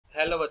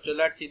Hello bachcho,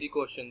 let's see the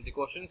question. The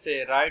question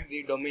say write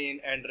the domain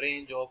and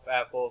range of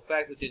f of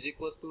x which is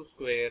equals to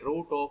square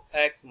root of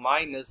x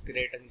minus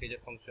greatest integer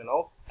function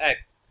of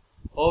x.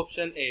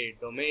 Option A,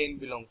 domain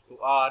belongs to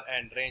R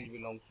and range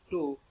belongs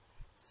to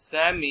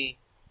semi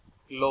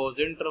close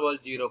interval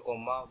 0,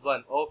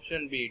 1.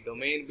 Option B,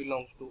 domain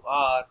belongs to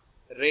R,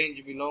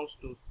 range belongs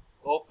to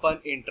open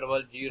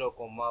interval 0,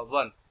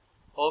 1.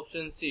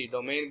 Option C,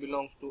 domain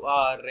belongs to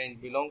R,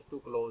 range belongs to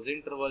close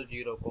interval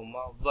 0,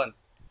 1.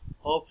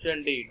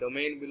 Option D,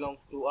 domain belongs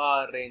to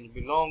R, range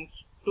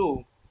belongs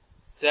to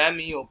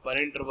semi open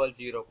interval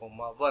 0,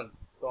 1.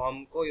 तो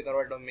हमको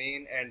इधर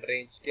domain and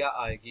range क्या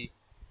आएगी,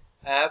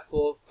 f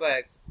of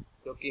x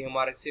जो कि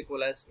हमारे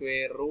equal है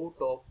square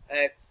root of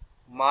x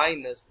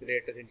minus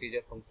greatest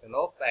integer function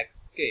of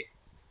x के.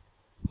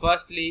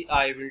 Firstly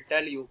I will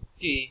tell you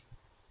की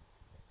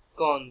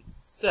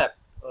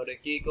कॉन्सेप्ट, और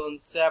की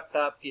कॉन्सेप्ट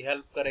आपकी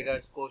हेल्प करेगा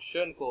इस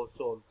क्वेश्चन को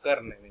सोल्व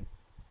करने में.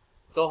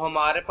 तो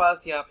हमारे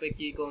पास यहाँ पे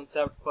की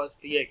कॉन्सेप्ट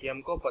फर्स्ट ये कि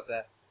हमको पता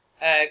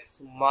है x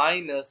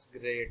minus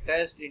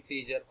greatest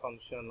integer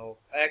function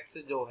of x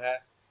जो है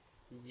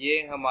ये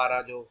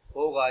हमारा जो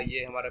होगा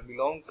ये हमारा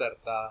बिलोंग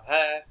करता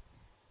है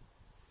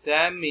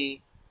सेमी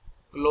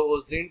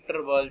क्लोज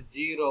इंटरवल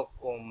 0,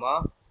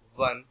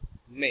 1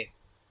 में.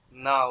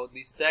 नाउ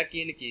द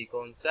सेकंड की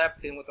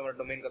कॉन्सेप्ट है मतलब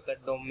डोमेन करता है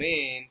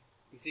डोमेन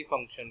किसी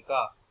फंक्शन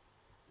का,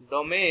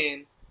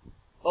 डोमेन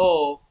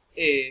ऑफ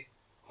ए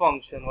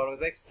फंक्शन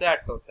और एक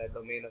सेट होता है.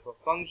 Domain of a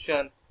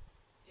function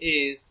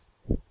is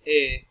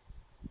a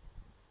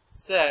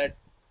set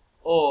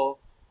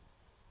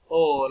of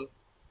all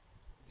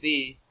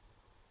the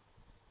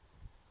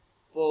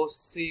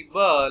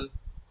possible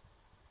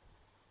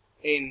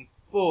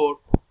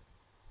input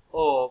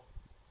of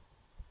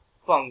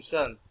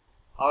function.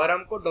 अगर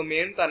हमको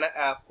डोमेन बताना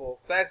है एफ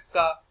ऑफ एक्स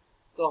का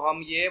तो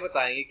हम ये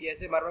बताएंगे कि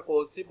ऐसे हमारे पास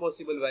कौन सी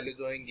पॉसिबल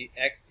वैल्यूज होंगी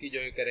एक्स की जो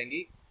ये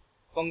करेंगी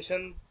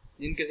फंक्शन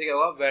जिनके से क्या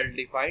होगा वेल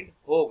डिफाइंड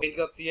होगा. रेंज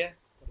होती है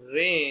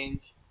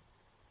रेंज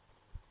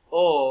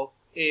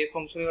ऑफ ए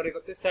फंक्शन और एक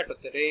होते सेट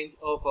होते हैं. Range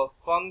of a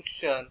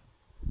function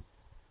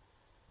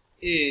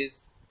is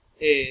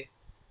a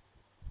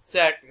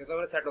set,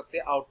 set होते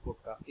हैं आउटपुट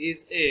का,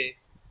 is a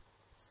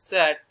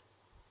set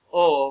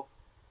of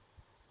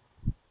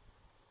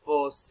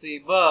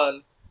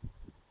possible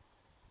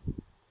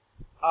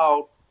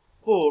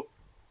output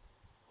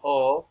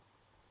of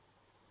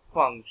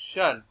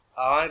function.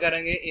 अब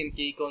करेंगे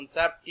इनकी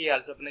कॉन्सेप्ट की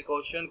हेल्प से अपने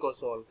क्वेश्चन को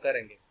सॉल्व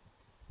करेंगे.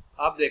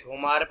 अब देखो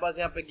हमारे पास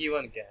यहाँ पे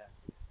गिवन क्या है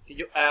कि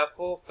जो f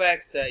ऑफ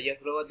x है ये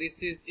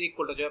दिस इज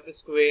इक्वल टू जो पे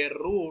square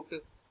root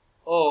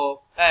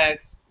of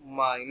x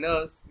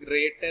minus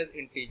greatest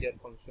integer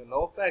function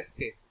of x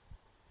के.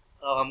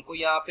 अब हमको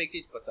यहाँ पे एक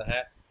चीज पता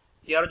है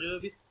कि यार जो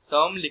भी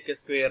टर्म लिखे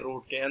स्क्वायर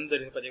रूट के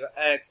अंदर बचेगा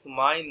x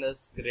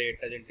minus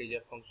greatest integer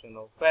function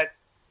of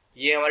x,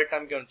 ये हमारी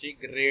टर्म क्या होनी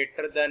चाहिए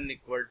ग्रेटर देन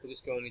इक्वल टू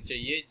किसके होनी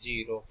चाहिए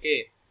 0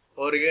 के,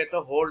 और ये तो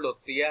होल्ड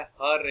होती है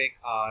हर एक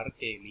r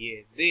के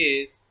लिए.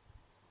 This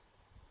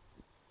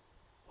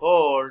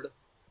hold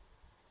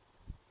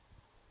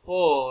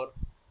for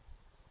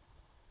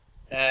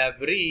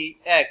every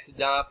x,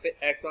 जहां पे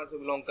x वन से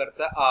बिलोंग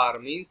करता है r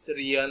मीन्स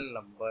रियल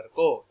नंबर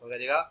को. तो क्या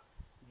जाएगा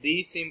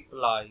दिस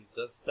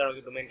इंप्लाइज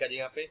डोमेन क्या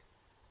यहाँ पे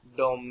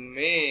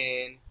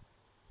domain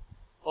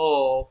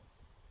of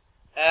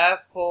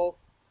f of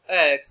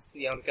x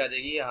यहाँ क्या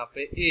जाएगी यहाँ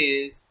पे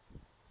is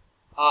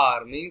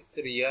r means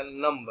real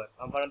number.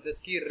 हम पढ़ते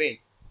इसकी रेंज.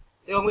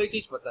 तो हमको एक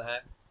चीज पता है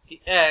कि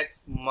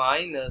x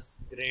minus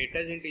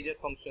greatest integer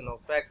function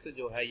of x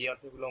जो है ये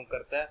से बिलोंग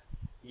करता है,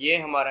 ये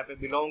हमारे पे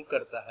बिलोंग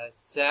करता है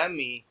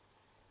सेमी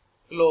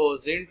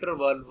क्लोज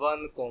इंटरवल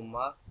 1,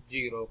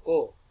 0 को.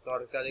 तो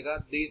और क्या जाएगा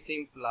दिस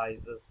इंप्लाइज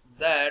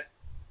दैट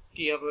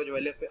कि यहाँ पे जो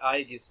वैल्यू पे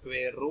आएगी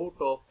square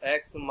root of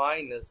x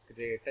minus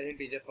greatest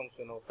integer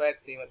function of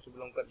x ये हमारे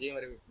बिलोंग कर ये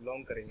हमारे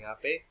बिलोंग करेंगे यहाँ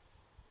पे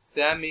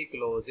सेमी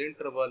क्लोज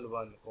इंटरवल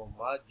 1,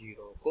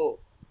 0 को.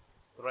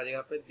 तो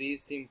यहाँ पे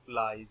दिस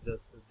इंप्लाइज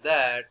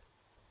दैट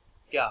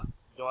क्या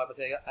जो हमारे पास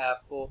आएगा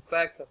f ऑफ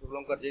x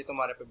बिलोंग कर जाएगी तो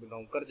हमारे पे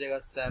बिलोंग कर जाएगा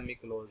सेमी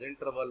क्लोज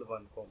इंटरवल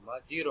 1,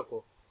 0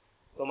 को.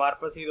 तो हमारे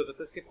पास ये हो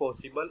सकता है इसके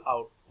पॉसिबल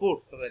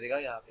आउटपुट्स. तो करेगा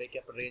यहाँ पे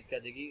क्या रेंज क्या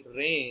जाएगी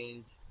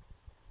range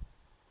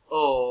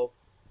of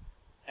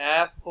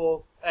f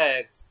of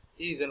x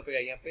is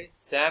यहाँ पे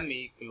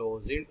सेमी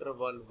क्लोज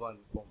इंटरवल 1,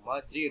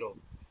 0.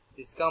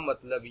 इसका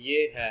मतलब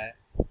ये है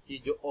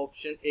कि जो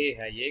ऑप्शन ए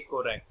है ये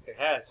करेक्ट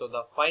है. So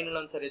the final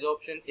answer is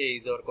option A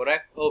is our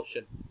correct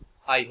option.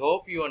 I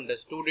hope you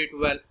understood it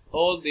well.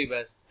 All the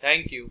best.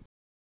 Thank you.